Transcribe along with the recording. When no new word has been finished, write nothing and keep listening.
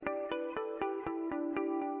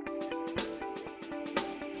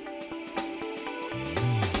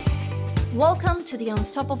Welcome to the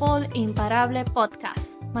Unstoppable Imparable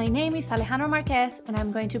podcast. My name is Alejandro Marquez, and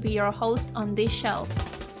I'm going to be your host on this show.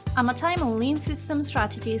 I'm a time and lean system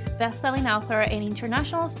strategist, best-selling author, and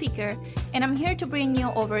international speaker, and I'm here to bring you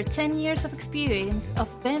over 10 years of experience of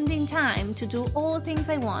bending time to do all the things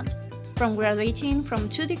I want, from graduating from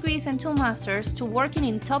 2 degrees and 2 masters to working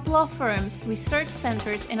in top law firms, research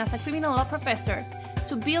centers, and as a criminal law professor,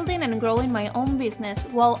 to building and growing my own business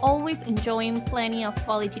while always enjoying plenty of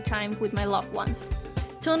quality time with my loved ones.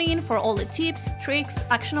 Tune in for all the tips, tricks,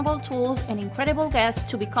 actionable tools, and incredible guests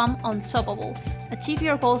to become unstoppable, achieve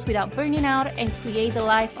your goals without burning out, and create the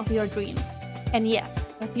life of your dreams. And yes,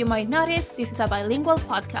 as you might notice, this is a bilingual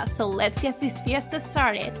podcast, so let's get this fiesta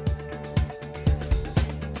started.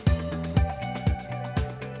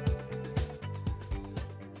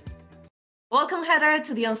 Welcome, Heather,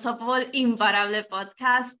 to the Unstoppable Imparable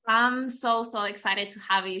podcast. I'm so excited to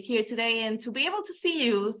have you here today and to be able to see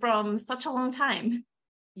you from such a long time.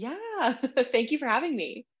 Yeah, thank you for having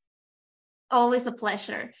me. Always a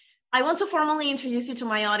pleasure. I want to formally introduce you to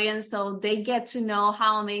my audience so they get to know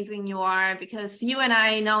how amazing you are, because you and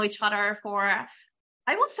I know each other for,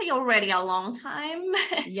 I would say, already a long time.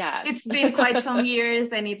 Yes. It's been quite some years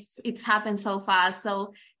and it's happened so fast.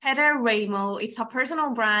 So Heather Rameau, it's a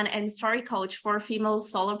personal brand and story coach for female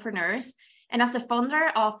solopreneurs. And as the founder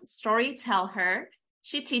of Story Tell Her,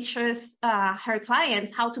 she teaches her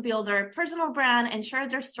clients how to build their personal brand and share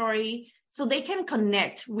their story so they can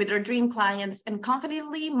connect with their dream clients and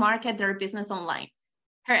confidently market their business online.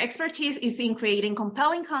 Her expertise is in creating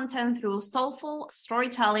compelling content through soulful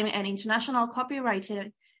storytelling and international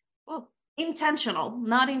copyrighted. Well, intentional,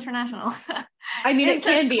 not international. I mean, it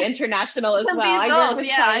can be international as well. I work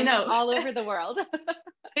with I know. all over the world.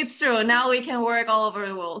 It's true. Now we can work all over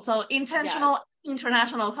the world. So intentional,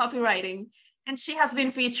 international copywriting. And she has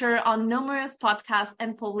been featured on numerous podcasts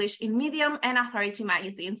and published in Medium and Authority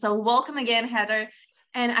magazine. So welcome again, Heather.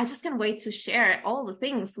 And I just can't wait to share all the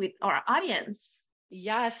things with our audience.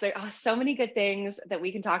 Yes, there are so many good things that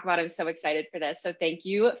we can talk about. I'm so excited for this. So thank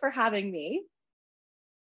you for having me.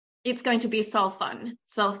 It's going to be so fun.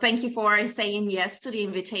 So thank you for saying yes to the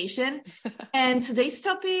invitation. And today's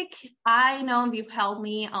topic, I know you've helped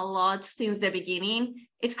me a lot since the beginning.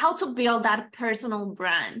 It's how to build that personal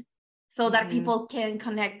brand so that people can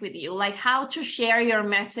connect with you, like how to share your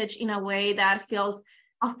message in a way that feels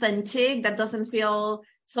authentic, that doesn't feel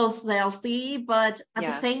so salesy, but at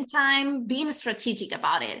the same time, being strategic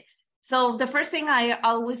about it. So the first thing I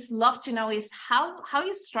always love to know is how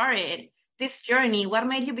you started this journey. What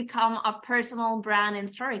made you become a personal brand and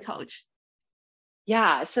story coach?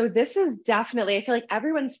 Yeah, so this is definitely, I feel like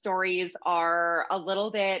everyone's stories are a little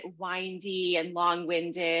bit windy and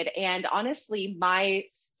long-winded. And honestly, my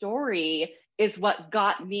story is what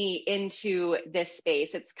got me into this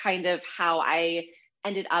space. It's kind of how I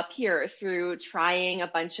ended up here through trying a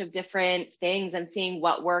bunch of different things and seeing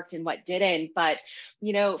what worked and what didn't. But,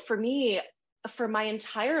 you know, for me, for my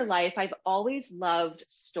entire life, I've always loved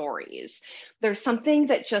stories. There's something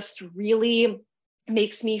that just really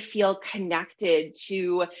makes me feel connected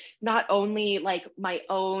to not only like my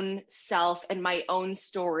own self and my own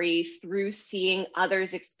story through seeing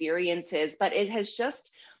others' experiences, but it has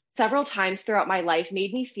just several times throughout my life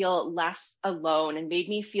made me feel less alone and made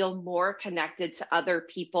me feel more connected to other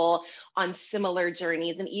people on similar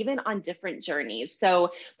journeys and even on different journeys.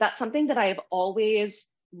 So that's something that I have always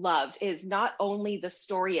loved, is not only the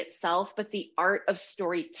story itself, but the art of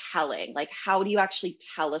storytelling. Like, how do you actually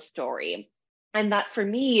tell a story? And that for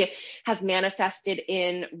me has manifested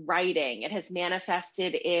in writing. It has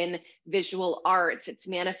manifested in visual arts. It's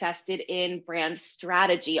manifested in brand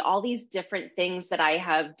strategy, all these different things that I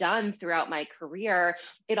have done throughout my career.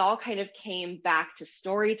 It all kind of came back to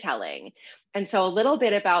storytelling. And so a little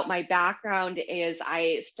bit about my background is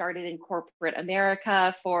I started in corporate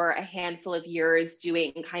America for a handful of years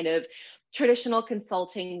doing kind of traditional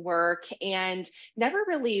consulting work and never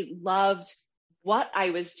really loved what I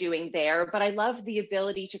was doing there, but I loved the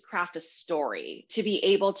ability to craft a story, to be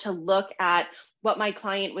able to look at what my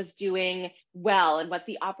client was doing well and what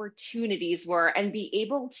the opportunities were, and be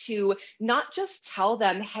able to not just tell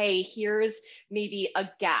them, hey, here's maybe a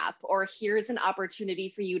gap or here's an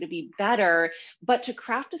opportunity for you to be better, but to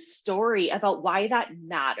craft a story about why that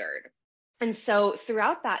mattered. And so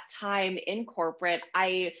throughout that time in corporate,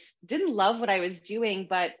 I didn't love what I was doing,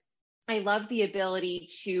 but I love the ability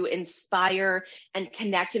to inspire and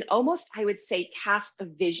connect and almost, I would say, cast a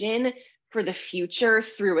vision for the future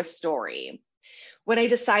through a story. when I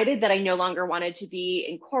decided that I no longer wanted to be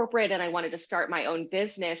in corporate and I wanted to start my own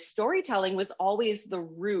business, storytelling was always the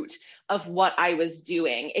root of what I was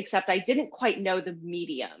doing, except I didn't quite know the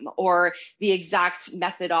medium or the exact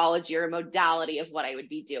methodology or modality of what I would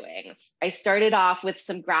be doing. I started off with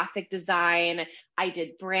some graphic design. I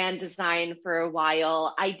did brand design for a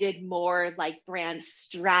while. I did more like brand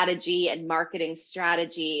strategy and marketing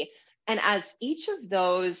strategy. And as each of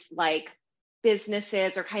those like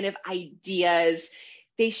businesses or kind of ideas,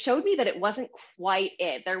 they showed me that it wasn't quite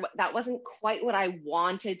it. That wasn't quite what I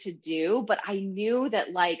wanted to do, but I knew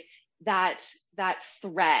that like that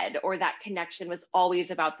thread or that connection was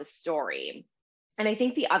always about the story. And I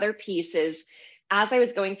think the other piece is as I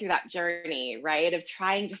was going through that journey, right, of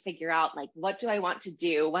trying to figure out like, what do I want to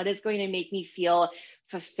do? What is going to make me feel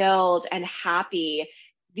fulfilled and happy?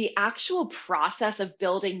 The actual process of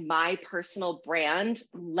building my personal brand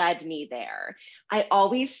led me there. I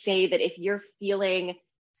always say that if you're feeling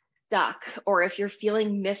stuck or if you're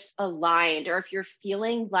feeling misaligned or if you're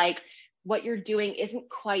feeling like what you're doing isn't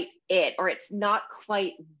quite it or it's not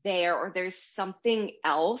quite there or there's something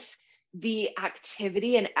else, the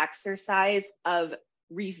activity and exercise of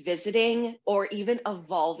revisiting or even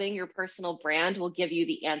evolving your personal brand will give you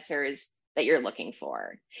the answers that you're looking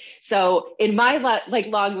for. So in my like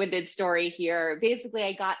long-winded story here, basically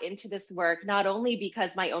I got into this work not only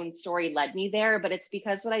because my own story led me there, but it's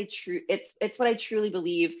because it's what I truly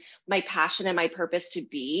believe my passion and my purpose to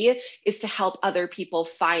be is to help other people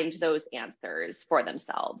find those answers for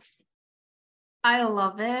themselves. I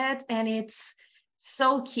love it. And it's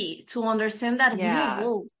so key to understand that we Yeah.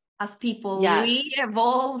 evolve as people, we Yes.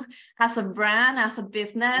 evolve as a brand, as a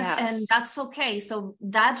business, and Yes. that's okay. So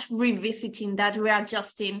that revisiting, that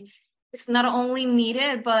readjusting is not only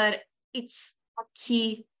needed, but it's a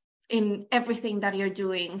key in everything that you're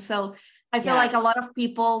doing. So I feel like a lot Yes. of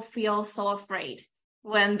people feel so afraid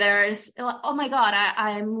when there's, oh my God,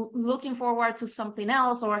 I'm looking forward to something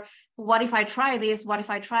else, or what if I try this? What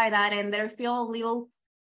if I try that? And they feel a little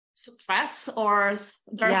suppressed or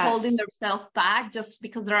they're holding Yes. themselves back just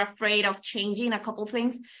because they're afraid of changing a couple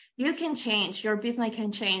things. You can change, your business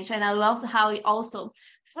can change. And I love how it also,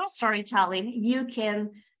 through storytelling, you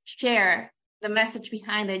can share the message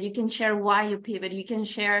behind it. You can share why you pivot. You can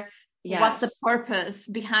share what's the Yes. purpose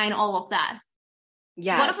behind all of that.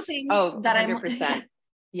 One of the Yes. things Oh, that I'm, 100%.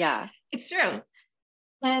 Yeah. it's true.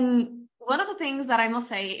 And one of the things that I must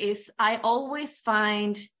say is I always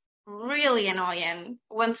find really annoying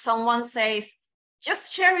when someone says,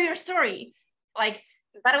 just share your story. Like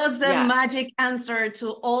that was the Yes. magic answer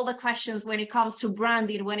to all the questions when it comes to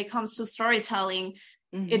branding, when it comes to storytelling.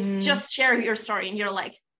 It's Hmm. just share your story. And you're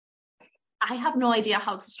like, I have no idea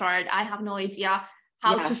how to start. I have no idea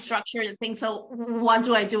how to Yes. structure the thing. So what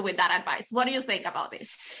do I do with that advice? What do you think about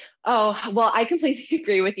this? Oh, well, I completely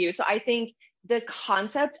agree with you. So I think the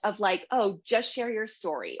concept of like, oh, just share your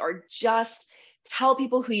story or just tell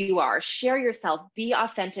people who you are, share yourself, be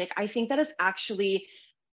authentic. I think that is actually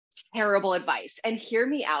terrible advice. And hear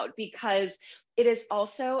me out because it is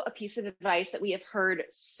also a piece of advice that we have heard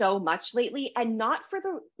so much lately and not for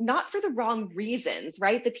the wrong reasons,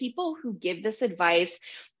 right? The people who give this advice,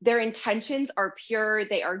 their intentions are pure,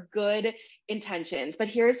 they are good intentions. But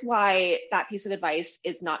here's why that piece of advice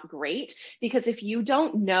is not great because if you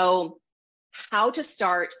don't know how to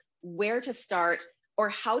start, where to start, or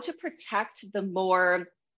how to protect the more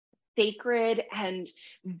sacred and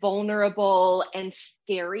vulnerable and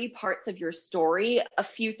scary parts of your story, a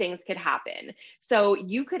few things could happen. So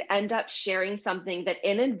you could end up sharing something that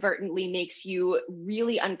inadvertently makes you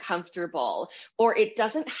really uncomfortable, or it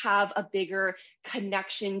doesn't have a bigger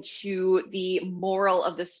connection to the moral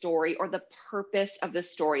of the story or the purpose of the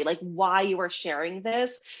story, like why you are sharing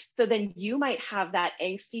this. So then you might have that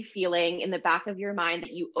angsty feeling in the back of your mind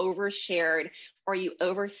that you overshared or you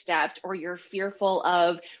overstepped or you're fearful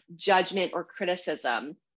of judgment or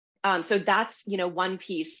criticism. So that's, one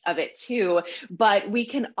piece of it too. But we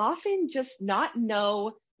can often just not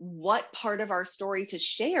know what part of our story to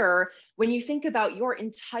share when you think about your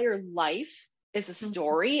entire life is a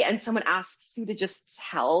story and someone asks you to just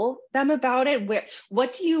tell them about it.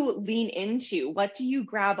 What do you lean into? What do you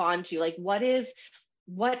grab onto? Like, what is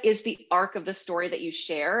the arc of the story that you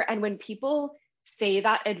share? And when people say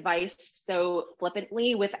that advice so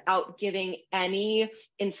flippantly without giving any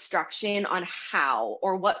instruction on how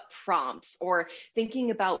or what prompts or thinking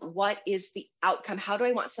about what is the outcome, how do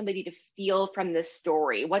I want somebody to feel from this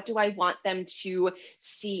story? What do I want them to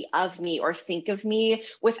see of me or think of me?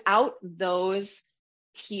 Without those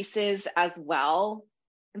pieces as well,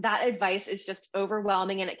 that advice is just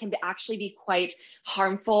overwhelming, and it can actually be quite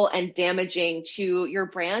harmful and damaging to your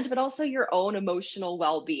brand, but also your own emotional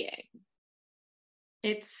well-being.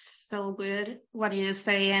 It's so good what you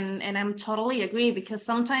say, and I'm totally agree, because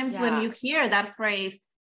sometimes when Yeah. you hear that phrase,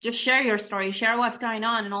 just share your story, share what's going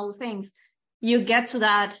on and all the things, you get to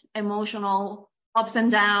that emotional ups and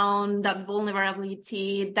down, that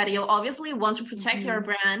vulnerability that you obviously want to protect your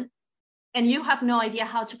brand, and you have no idea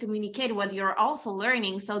how to communicate what you're also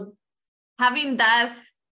learning. So having that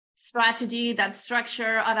strategy, that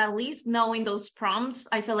structure, or at least knowing those prompts,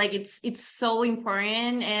 I feel like it's so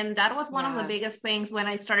important. And that was one of the Yeah. biggest things when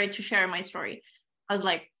I started to share my story. I was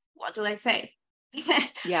like, what do I say?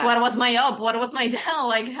 What Yes. was my up? What was my down?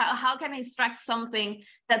 Like, how can I extract something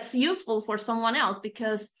that's useful for someone else?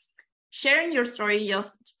 Because sharing your story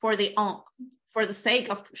just for the sake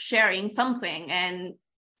of sharing something and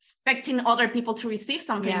expecting other people to receive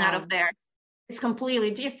something out Yeah. of there, it's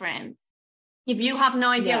completely different. If you have no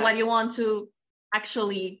idea what you Yes. want to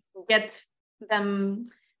actually get them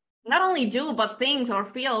not only do but think or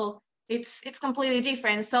feel, it's completely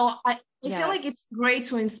different. So I feel like Yes. it's great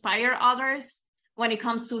to inspire others when it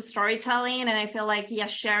comes to storytelling. And I feel like,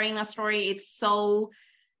 yes, sharing a story, it's so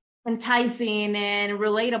enticing and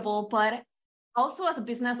relatable. But also, as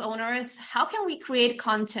business owners, how can we create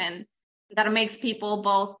content that makes people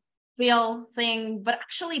both feel, think, but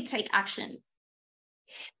actually take action?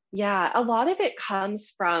 Yeah, a lot of it comes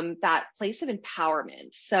from that place of empowerment.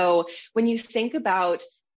 So when you think about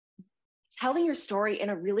telling your story in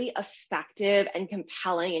a really effective and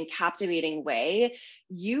compelling and captivating way,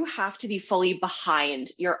 you have to be fully behind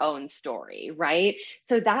your own story, right?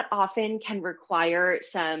 So that often can require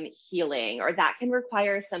some healing, or that can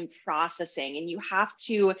require some processing. And you have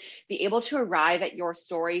to be able to arrive at your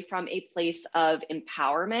story from a place of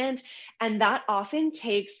empowerment. And that often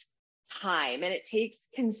takes time, and it takes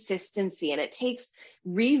consistency, and it takes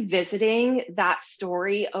revisiting that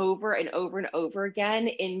story over and over and over again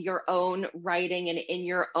in your own writing and in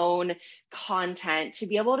your own content to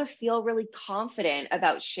be able to feel really confident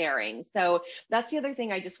about sharing. So that's the other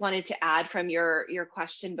thing I just wanted to add from your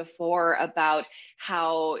question before about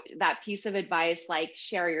how that piece of advice, like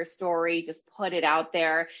share your story, just put it out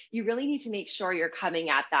there. You really need to make sure you're coming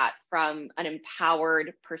at that from an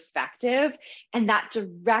empowered perspective, and that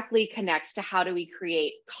directly connects to how do we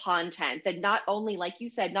create content that not only, like you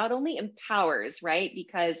said, not only empowers, right?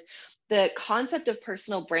 Because the concept of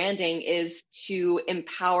personal branding is to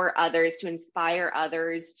empower others, to inspire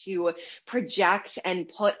others, to project and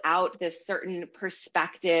put out this certain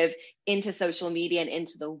perspective into social media and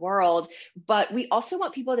into the world. But we also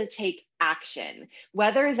want people to take action,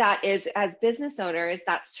 whether that is as business owners,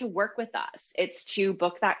 that's to work with us, it's to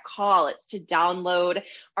book that call, it's to download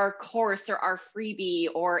our course or our freebie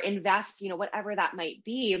or invest, whatever that might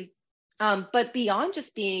be. But beyond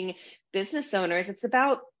just being business owners, it's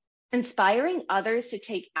about inspiring others to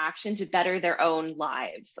take action to better their own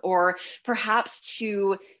lives, or perhaps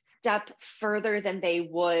to step further than they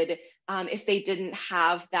would if they didn't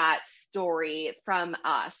have that story from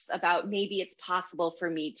us about maybe it's possible for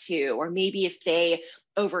me too, or maybe if they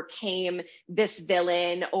overcame this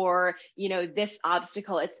villain or this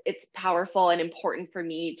obstacle, it's powerful and important for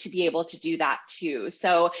me to be able to do that too.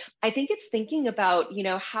 So I think it's thinking about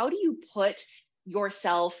how do you put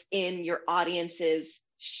yourself in your audience's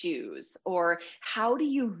shoes, or how do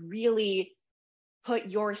you really put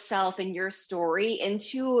yourself and your story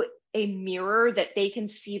into a mirror that they can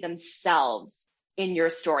see themselves in your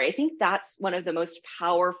story. I think that's one of the most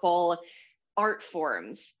powerful art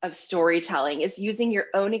forms of storytelling, is using your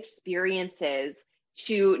own experiences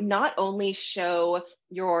to not only show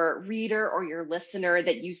your reader or your listener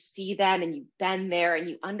that you see them and you've been there and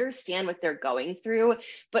you understand what they're going through,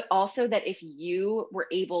 but also that if you were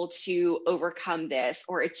able to overcome this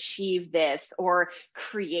or achieve this or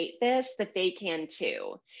create this, that they can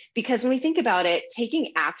too. Because when we think about it,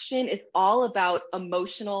 taking action is all about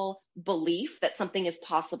emotional belief that something is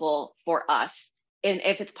possible for us. And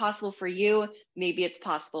if it's possible for you, maybe it's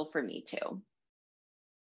possible for me too.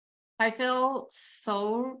 I feel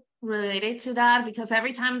so related to that, because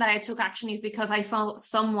every time that I took action is because I saw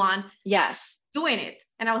someone Yes. doing it.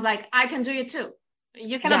 And I was like, I can do it too.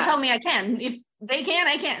 You cannot tell Yes. me I can. If they can,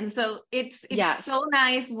 I can. So it's so Yes.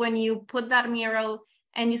 nice when you put that mirror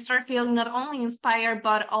and you start feeling not only inspired,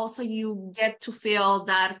 but also you get to feel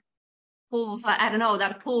that pull, I don't know,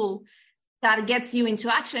 that pull that gets you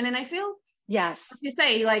into action. And I feel, as Yes. you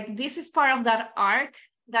say, like this is part of that arc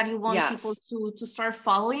that you want people Yes. to start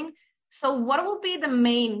following. So what will be the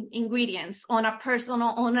main ingredients on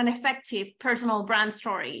an effective personal brand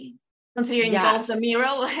story, considering both the Yes.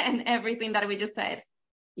 mural and everything that we just said?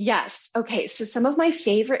 Yes. Okay. So some of my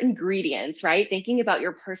favorite ingredients, right? Thinking about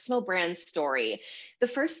your personal brand story. The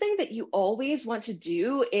first thing that you always want to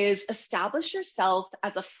do is establish yourself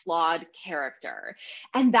as a flawed character.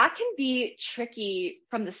 And that can be tricky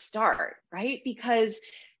from the start, right? Because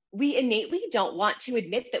we innately don't want to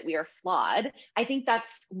admit that we are flawed. I think that's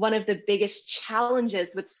one of the biggest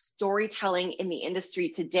challenges with storytelling in the industry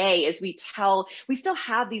today is we still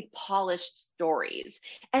have these polished stories.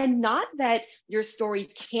 And not that your story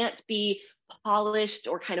can't be polished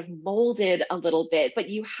or kind of molded a little bit, but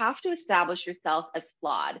you have to establish yourself as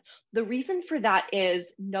flawed. The reason for that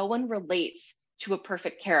is no one relates to a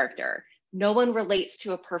perfect character. No one relates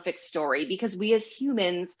to a perfect story because we as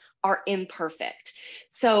humans are imperfect.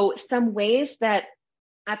 So some ways that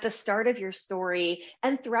at the start of your story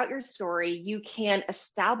and throughout your story, you can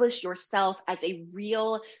establish yourself as a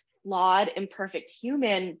real, flawed, imperfect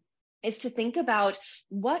human is to think about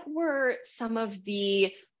what were some of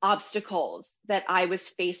the obstacles that I was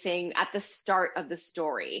facing at the start of the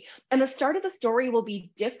story. And the start of the story will be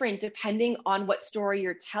different depending on what story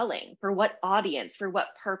you're telling, for what audience, for what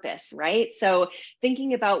purpose, right? So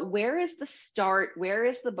thinking about where is the start, where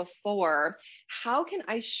is the before, how can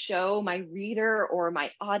I show my reader or my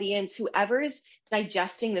audience, whoever is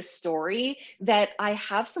digesting the story, that I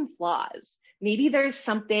have some flaws. Maybe there's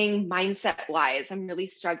something mindset wise I'm really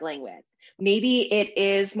struggling with. Maybe it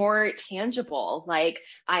is more tangible, like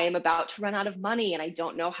I am about to run out of money and I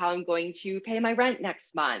don't know how I'm going to pay my rent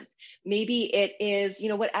next month. Maybe it is,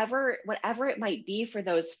 whatever it might be for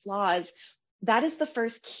those flaws, that is the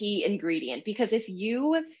first key ingredient. Because if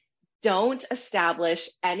you don't establish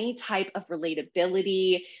any type of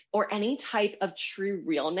relatability or any type of true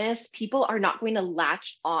realness, people are not going to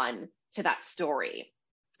latch on to that story.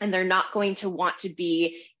 And they're not going to want to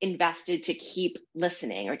be invested to keep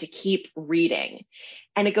listening or to keep reading.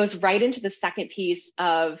 And it goes right into the second piece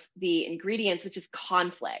of the ingredients, which is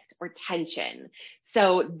conflict or tension.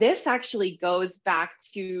 So this actually goes back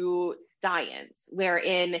to science,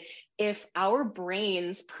 wherein if our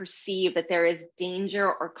brains perceive that there is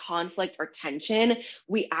danger or conflict or tension,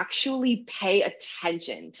 we actually pay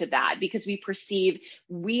attention to that because we perceive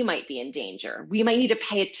we might be in danger. We might need to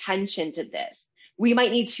pay attention to this. We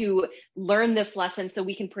might need to learn this lesson so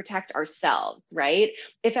we can protect ourselves, right?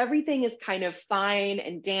 If everything is kind of fine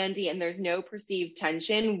and dandy and there's no perceived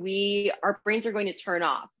tension, our brains are going to turn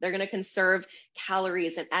off. They're going to conserve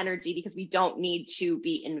calories and energy because we don't need to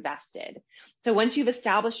be invested. So once you've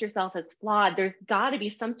established yourself as flawed, there's got to be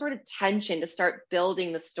some sort of tension to start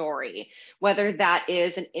building the story, whether that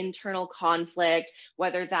is an internal conflict,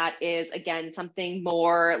 whether that is, again, something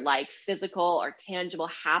more like physical or tangible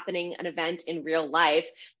happening, an event in real life.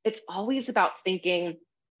 It's always about thinking,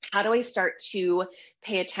 how do I start to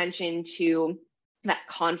pay attention to that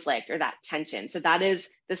conflict or that tension? So that is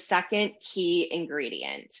the second key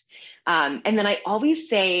ingredient. And then I always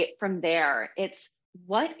say from there, it's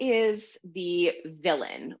what is the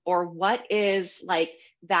villain or what is like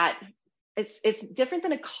that. It's different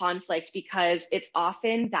than a conflict because it's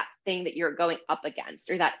often that thing that you're going up against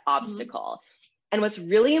or that obstacle. And what's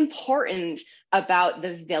really important about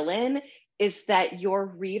the villain is that your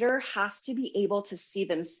reader has to be able to see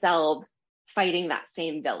themselves fighting that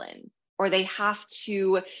same villain, or they have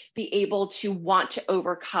to be able to want to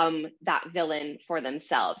overcome that villain for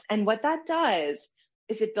themselves. And what that does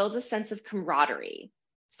is it builds a sense of camaraderie.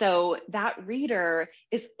 So that reader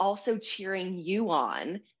is also cheering you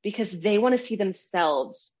on because they want to see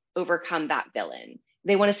themselves overcome that villain.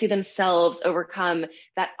 They want to see themselves overcome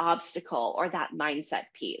that obstacle or that mindset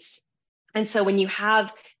piece. And so when you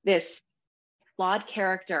have this flawed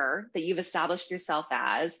character that you've established yourself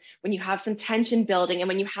as, when you have some tension building and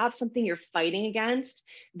when you have something you're fighting against,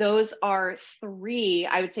 those are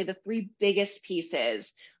I would say the three biggest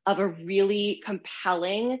pieces of a really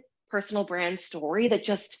compelling personal brand story that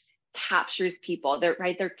just captures people.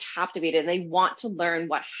 They're captivated and they want to learn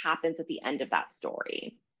what happens at the end of that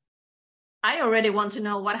story. I already want to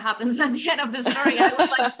know what happens at the end of the story. I was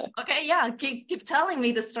like, okay, yeah, keep telling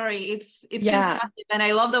me the story. It's impressive, and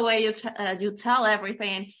I love the way you tell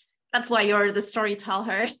everything. That's why you're the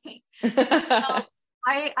storyteller.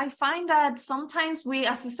 I find that sometimes we,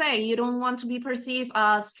 as you say, you don't want to be perceived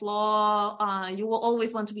as flawed. You will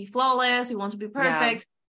always want to be flawless. You want to be perfect.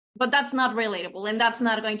 But that's not relatable, and that's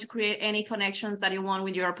not going to create any connections that you want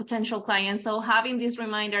with your potential clients. So having this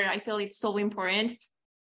reminder, I feel it's so important.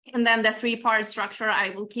 And then the 3-part structure, I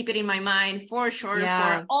will keep it in my mind for sure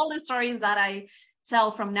for all the stories that I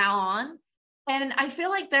tell from now on. And I feel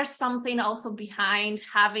like there's something also behind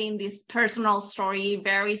having this personal story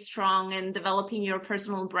very strong and developing your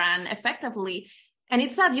personal brand effectively. And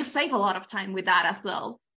it's that you save a lot of time with that as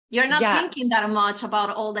well. You're not thinking Yes. that much about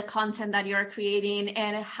all the content that you're creating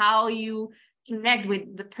and how you connect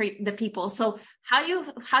with the people. So how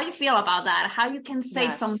you feel about that? How you can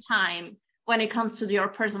save some Yes. time when it comes to your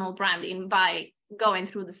personal branding by going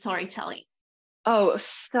through the storytelling? Oh,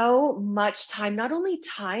 so much time, not only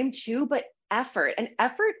time too, but effort. And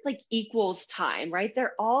effort like equals time, right?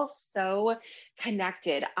 They're all so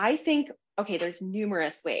connected. I think, okay, there's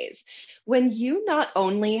numerous ways. When you not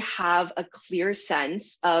only have a clear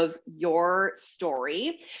sense of your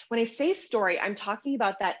story, when I say story, I'm talking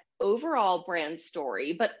about that overall brand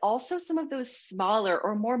story, but also some of those smaller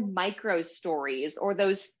or more micro stories or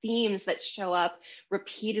those themes that show up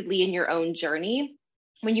repeatedly in your own journey.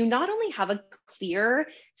 When you not only have a clear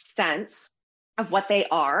sense of what they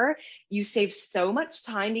are, you save so much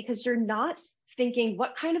time because you're not thinking,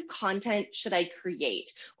 what kind of content should I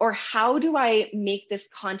create? Or how do I make this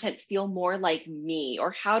content feel more like me?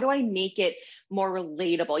 Or how do I make it more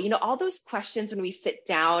relatable? You know, all those questions when we sit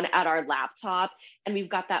down at our laptop and we've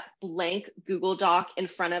got that blank Google Doc in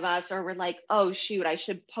front of us, or we're like, oh, shoot, I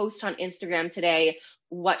should post on Instagram today.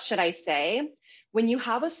 What should I say? When you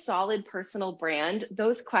have a solid personal brand,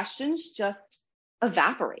 those questions just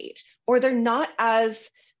evaporate, or they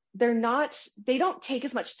don't take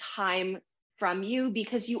as much time from you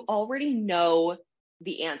because you already know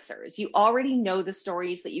the answers. You already know the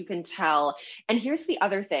stories that you can tell. And here's the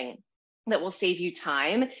other thing that will save you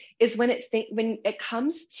time is when it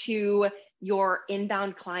comes to your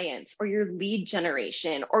inbound clients or your lead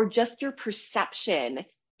generation or just your perception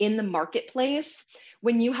in the marketplace.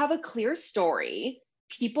 When you have a clear story,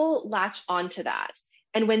 people latch onto that.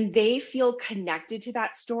 And when they feel connected to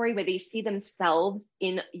that story, when they see themselves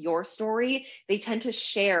in your story, they tend to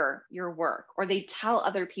share your work or they tell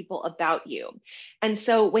other people about you. And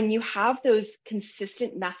so when you have those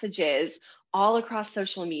consistent messages all across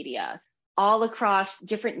social media, all across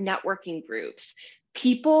different networking groups,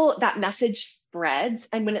 that message spreads.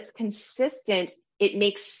 And when it's consistent, it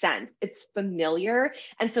makes sense. It's familiar.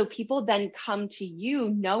 And so people then come to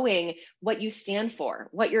you knowing what you stand for,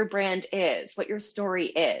 what your brand is, what your story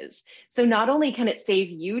is. So not only can it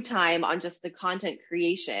save you time on just the content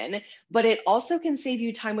creation, but it also can save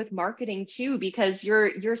you time with marketing too, because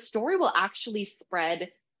your story will actually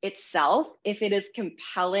spread itself if it is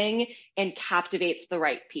compelling and captivates the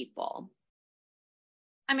right people.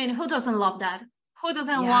 I mean, who doesn't love that? Who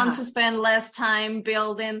doesn't want Yeah. to spend less time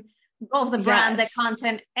building both the brand, the Yes.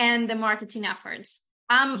 content, and the marketing efforts?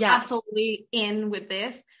 I'm Yes. absolutely in with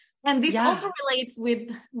this. And this also Yeah. relates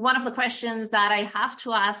with one of the questions that I have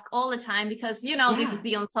to ask all the time because, this is Yeah.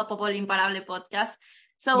 the Unstoppable Imparable podcast.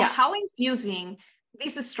 So how Yes. infusing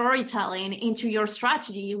this storytelling into your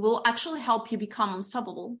strategy will actually help you become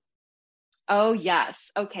unstoppable? Oh,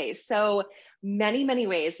 yes. Okay. So many, many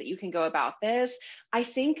ways that you can go about this. I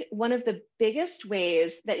think one of the biggest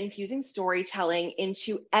ways that infusing storytelling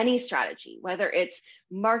into any strategy, whether it's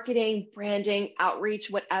marketing, branding,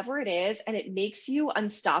 outreach, whatever it is, and it makes you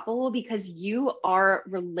unstoppable because you are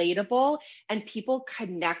relatable and people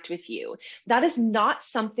connect with you. That is not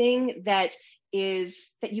something that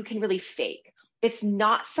you can really fake. It's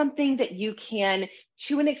not something that you can,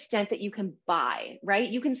 to an extent that you can buy, right?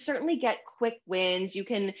 You can certainly get quick wins. You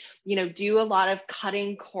can, do a lot of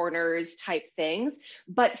cutting corners type things,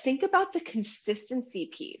 but think about the consistency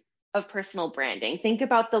piece of personal branding. Think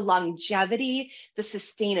about the longevity, the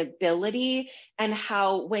sustainability, and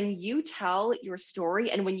how when you tell your story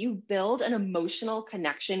and when you build an emotional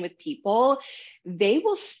connection with people, they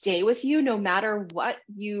will stay with you no matter what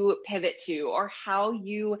you pivot to or how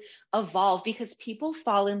you evolve, because people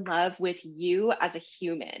fall in love with you as a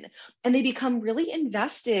human and they become really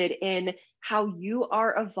invested in how you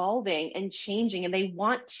are evolving and changing, and they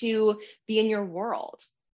want to be in your world.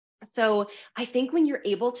 So I think when you're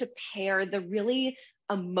able to pair the really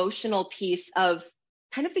emotional piece of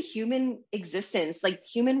kind of the human existence, like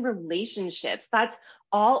human relationships, that's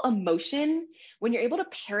all emotion. When you're able to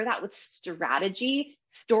pair that with strategy,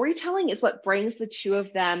 storytelling is what brings the two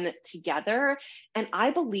of them together. And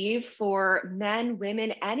I believe for men,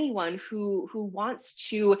 women, anyone who wants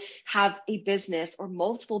to have a business or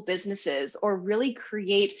multiple businesses or really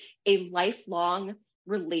create a lifelong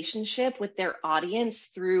relationship with their audience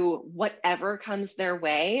through whatever comes their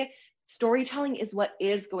way, storytelling is what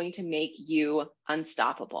is going to make you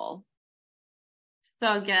unstoppable.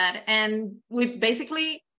 So good. And we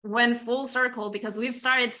basically went full circle because we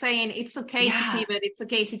started saying it's okay to Yeah. pivot, it's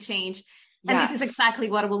okay to change. And this is Yes. exactly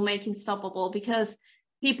what will make you unstoppable because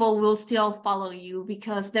people will still follow you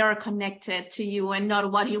because they're connected to you and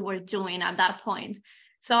not what you were doing at that point.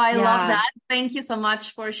 So I love Yeah. that. Thank you so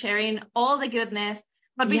much for sharing all the goodness.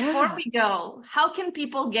 But before Yeah. we go, how can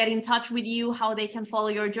people get in touch with you? How they can follow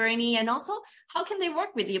your journey? And also, how can they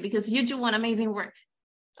work with you? Because you do an amazing work.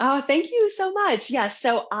 Oh, thank you so much. Yes.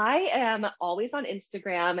 So I am always on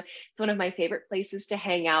Instagram. It's one of my favorite places to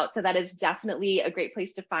hang out. So that is definitely a great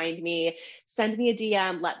place to find me. Send me a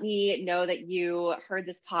DM. Let me know that you heard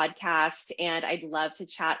this podcast, and I'd love to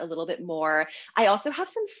chat a little bit more. I also have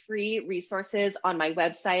some free resources on my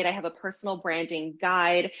website. I have a personal branding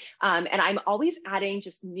guide, and I'm always adding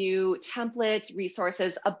just new templates,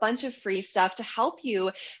 resources, a bunch of free stuff to help you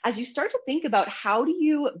as you start to think about how do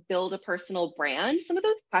you build a personal brand. Some of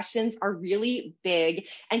those questions are really big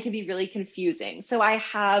and can be really confusing. So I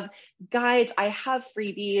have guides, I have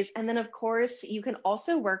freebies, and then of course, you can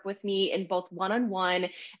also work with me in both one-on-one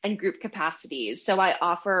and group capacities. So I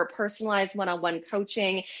offer personalized one-on-one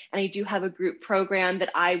coaching, and I do have a group program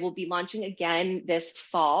that I will be launching again this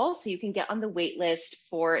fall. So you can get on the wait list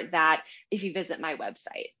for that if you visit my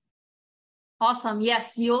website. Awesome.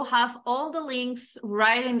 Yes, you'll have all the links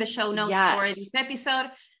right in the show notes for Yes. this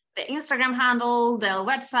episode, the Instagram handle, the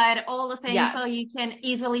website, all the things, so Yes. you can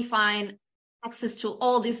easily find access to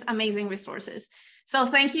all these amazing resources. So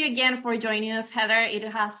thank you again for joining us, Heather. It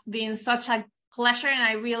has been such a pleasure, and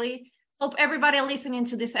I really hope everybody listening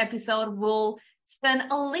to this episode will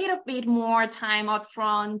spend a little bit more time up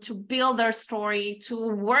front to build their story, to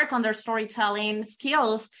work on their storytelling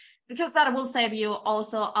skills, because that will save you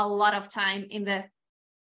also a lot of time in the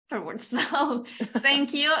afterwards. So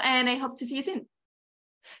thank you, and I hope to see you soon.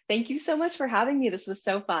 Thank you so much for having me. This was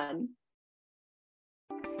so fun.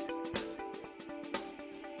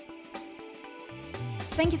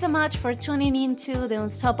 Thank you so much for tuning into the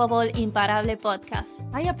Unstoppable Imparable podcast.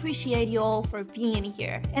 I appreciate you all for being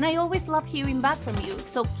here, and I always love hearing back from you.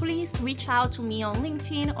 So please reach out to me on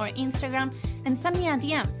LinkedIn or Instagram and send me a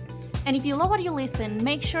DM. And if you love what you listen,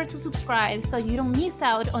 make sure to subscribe so you don't miss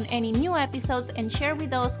out on any new episodes, and share with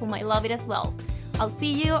those who might love it as well. I'll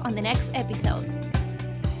see you on the next episode.